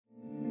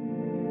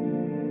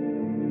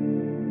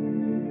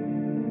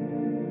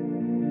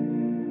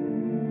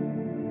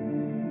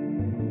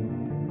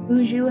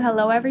Bonjour,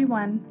 hello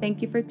everyone.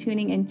 Thank you for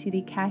tuning into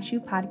the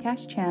Cashew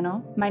Podcast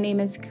channel. My name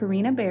is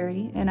Karina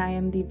Berry, and I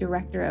am the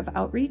Director of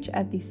Outreach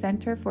at the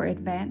Center for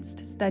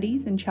Advanced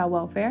Studies in Child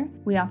Welfare.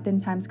 We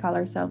oftentimes call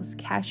ourselves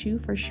Cashew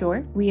for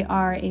short. We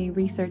are a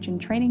research and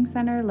training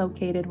center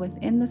located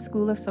within the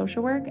School of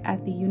Social Work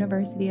at the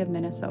University of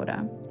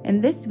Minnesota.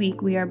 And this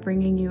week, we are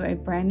bringing you a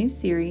brand new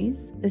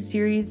series. The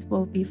series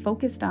will be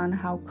focused on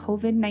how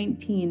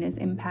COVID-19 is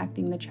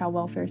impacting the child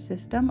welfare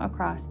system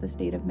across the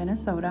state of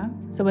Minnesota.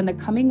 So in the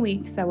coming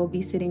weeks, I will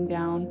be sitting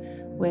down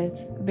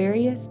with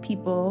various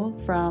people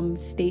from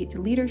state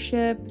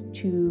leadership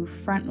to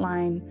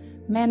frontline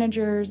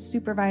managers,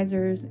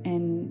 supervisors,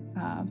 and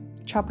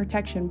child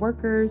protection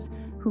workers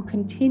who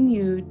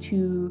continue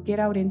to get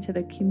out into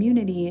the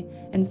community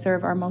and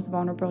serve our most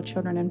vulnerable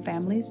children and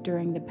families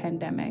during the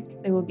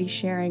pandemic. They will be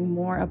sharing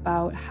more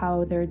about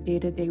how their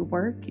day-to-day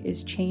work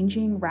is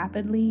changing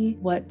rapidly,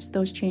 what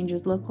those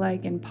changes look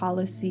like in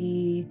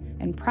policy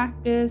and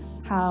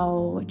practice,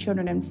 how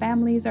children and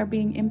families are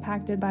being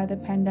impacted by the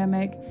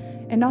pandemic,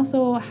 and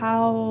also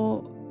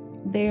how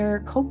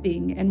they're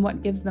coping and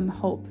what gives them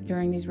hope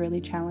during these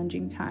really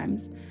challenging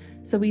times.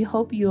 So we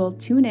hope you'll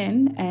tune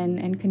in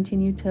and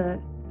continue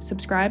to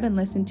subscribe and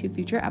listen to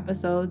future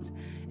episodes,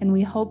 and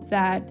we hope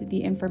that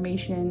the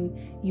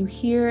information you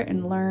hear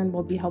and learn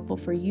will be helpful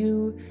for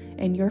you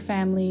and your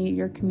family,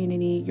 your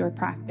community, your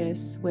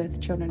practice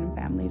with children and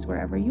families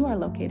wherever you are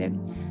located.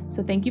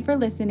 So thank you for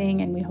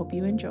listening, and we hope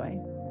you enjoy.